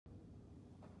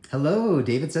Hello,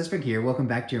 David Sussberg here. Welcome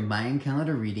back to your Mayan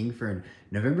calendar reading for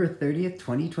November 30th,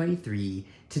 2023.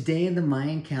 Today in the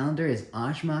Mayan calendar is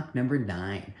Ajmaq number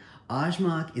 9.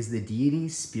 Ajmaq is the deity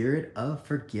spirit of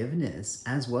forgiveness,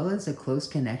 as well as a close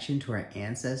connection to our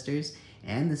ancestors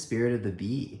and the spirit of the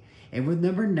bee. And with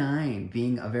number 9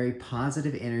 being a very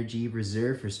positive energy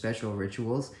reserved for special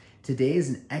rituals, today is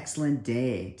an excellent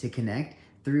day to connect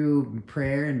through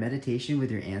prayer and meditation with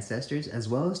your ancestors, as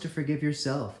well as to forgive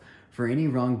yourself for any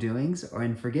wrongdoings,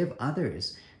 and forgive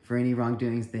others for any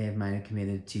wrongdoings they might have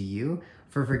committed to you.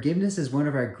 For forgiveness is one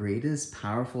of our greatest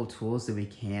powerful tools that we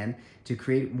can to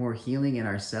create more healing in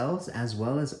ourselves as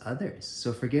well as others.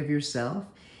 So forgive yourself.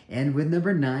 And with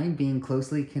number 9 being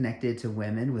closely connected to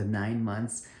women with 9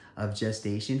 months of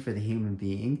gestation for the human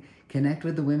being, connect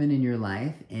with the women in your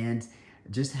life and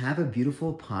just have a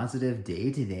beautiful, positive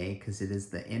day today because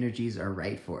the energies are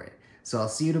right for it. So I'll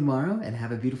see you tomorrow and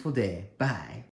have a beautiful day. Bye.